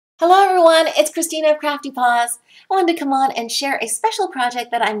Hello everyone, it's Christina of CraftyPaws. I wanted to come on and share a special project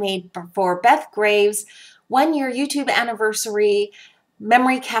that I made for Beth Graves' 1-year YouTube anniversary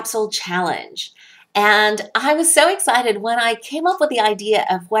memory capsule challenge. And I was so excited when I came up with the idea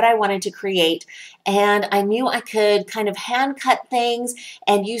of what I wanted to create, and I knew I could kind of hand cut things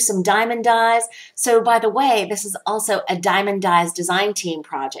and use some Diemond dies. So by the way, this is also a Diemond dies design team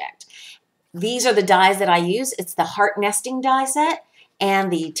project. These are the dies that I use. It's the heart nesting die set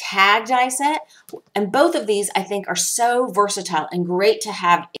and the tag die set. And both of these I think are so versatile and great to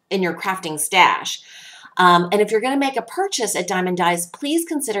have in your crafting stash. And if you're going to make a purchase at Diemond Dies, please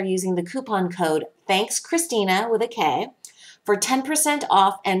consider using the coupon code THANKSCHRISTINA with a K for 10%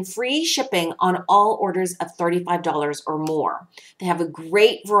 off and free shipping on all orders of $35 or more. They have a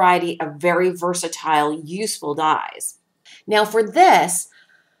great variety of very versatile, useful dies. Now for this,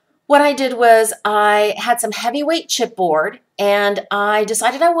 what I did was I had some heavyweight chipboard and I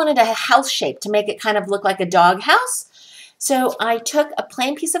decided I wanted a house shape to make it kind of look like a dog house. So I took a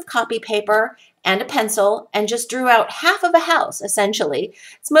plain piece of copy paper and a pencil and just drew out half of a house, essentially.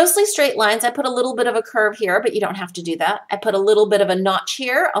 It's mostly straight lines. I put a little bit of a curve here, but you don't have to do that. I put a little bit of a notch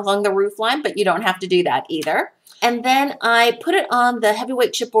here along the roof line, but you don't have to do that either. And then I put it on the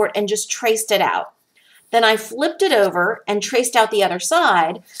heavyweight chipboard and just traced it out. Then I flipped it over and traced out the other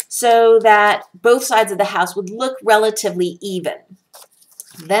side so that both sides of the house would look relatively even.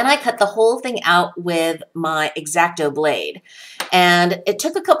 Then I cut the whole thing out with my X-Acto blade. And it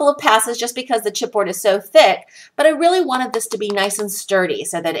took a couple of passes just because the chipboard is so thick, but I really wanted this to be nice and sturdy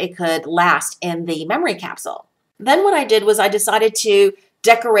so that it could last in the memory capsule. Then what I did was I decided to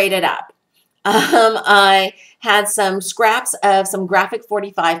decorate it up. I had some scraps of some graphic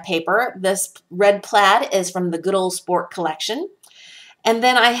 45 paper. This red plaid is from the Good Old Sport collection. And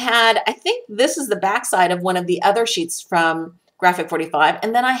then I had, I think this is the backside of one of the other sheets from graphic 45.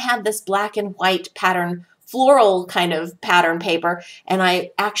 And then I had this black and white pattern, floral kind of pattern paper. And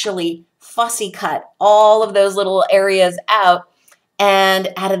I actually fussy cut all of those little areas out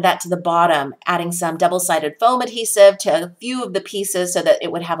and added that to the bottom, adding some double-sided foam adhesive to a few of the pieces so that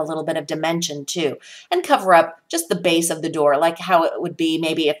it would have a little bit of dimension too, and cover up just the base of the door, like how it would be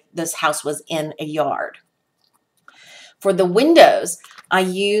maybe if this house was in a yard. For the windows, I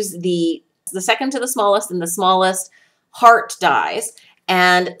used the second to the smallest and the smallest heart dies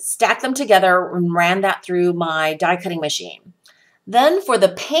and stacked them together and ran that through my die cutting machine. Then for the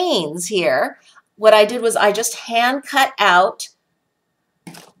panes here, what I did was I just hand cut out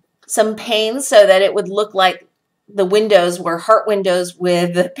some panes so that it would look like the windows were heart windows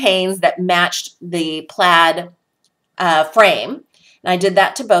with the panes that matched the plaid frame. And I did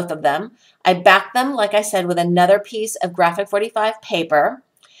that to both of them. I backed them, like I said, with another piece of graphic 45 paper.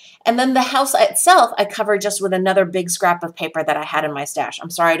 And then the house itself, I covered just with another big scrap of paper that I had in my stash. I'm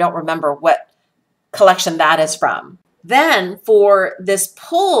sorry, I don't remember what collection that is from. Then for this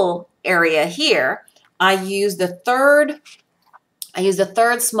pull area here, I used the third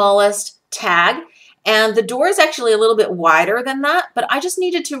smallest tag, and the door is actually a little bit wider than that, but I just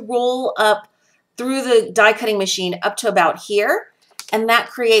needed to roll up through the die cutting machine up to about here, and that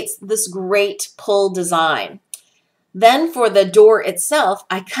creates this great pull design. Then for the door itself,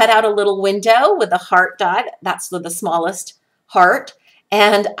 I cut out a little window with a heart die. That's the smallest heart,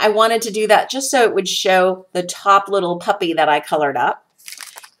 and I wanted to do that just so it would show the top little puppy that I colored up.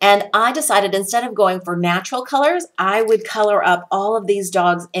 And I decided instead of going for natural colors, I would color up all of these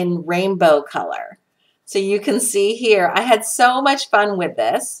dogs in rainbow color. So you can see here, I had so much fun with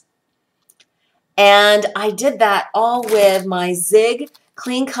this. And I did that all with my Zig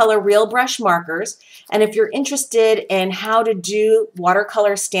Clean Color Real Brush markers. And if you're interested in how to do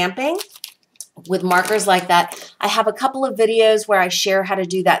watercolor stamping with markers like that, I have a couple of videos where I share how to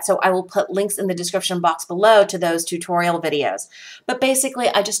do that. So I will put links in the description box below to those tutorial videos. But basically,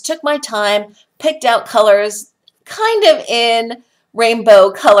 I just took my time, picked out colors kind of in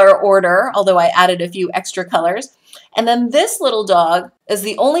rainbow color order, although I added a few extra colors. And then this little dog is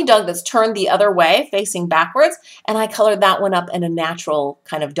the only dog that's turned the other way, facing backwards. And I colored that one up in a natural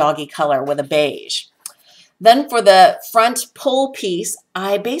kind of doggy color with a beige. Then for the front pull piece,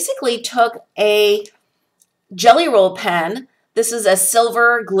 I basically took a Jelly Roll pen. This is a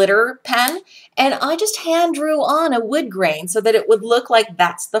silver glitter pen, and I just hand drew on a wood grain so that it would look like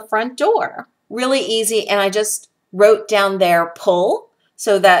that's the front door. Really easy, and I just wrote down there pull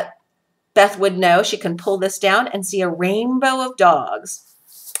so that Beth would know she can pull this down and see a rainbow of dogs.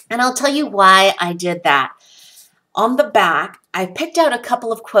 And I'll tell you why I did that. On the back, I picked out a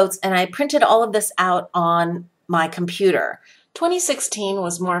couple of quotes and I printed all of this out on my computer. 2016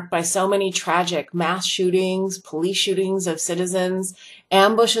 was marked by so many tragic mass shootings, police shootings of citizens,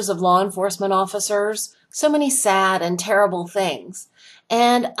 ambushes of law enforcement officers, so many sad and terrible things.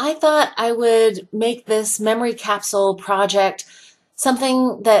 And I thought I would make this memory capsule project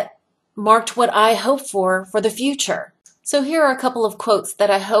something that marked what I hope for the future. So here are a couple of quotes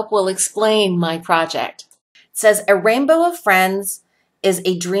that I hope will explain my project. It says, "A rainbow of friends is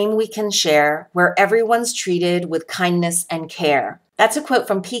a dream we can share where everyone's treated with kindness and care." That's a quote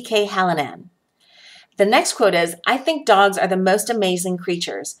from P.K. Hallinan. The next quote is, "I think dogs are the most amazing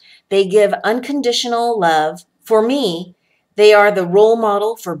creatures. They give unconditional love. For me, they are the role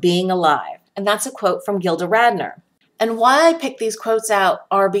model for being alive." And that's a quote from Gilda Radner. And why I picked these quotes out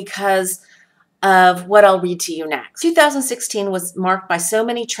are because of what I'll read to you next. 2016 was marked by so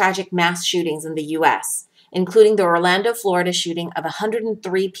many tragic mass shootings in the U.S., including the Orlando, Florida shooting of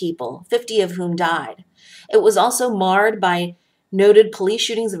 103 people, 50 of whom died. It was also marred by noted police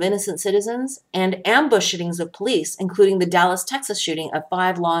shootings of innocent citizens and ambush shootings of police, including the Dallas, Texas shooting of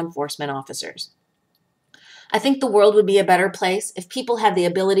 5 law enforcement officers. I think the world would be a better place if people had the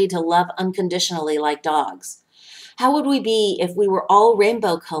ability to love unconditionally like dogs. How would we be if we were all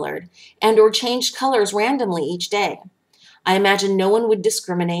rainbow colored and or changed colors randomly each day? I imagine no one would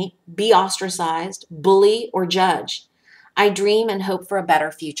discriminate, be ostracized, bully, or judge. I dream and hope for a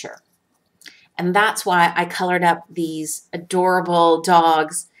better future. And that's why I colored up these adorable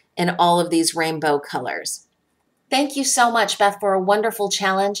dogs in all of these rainbow colors. Thank you so much, Beth, for a wonderful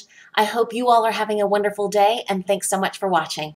challenge. I hope you all are having a wonderful day, and thanks so much for watching.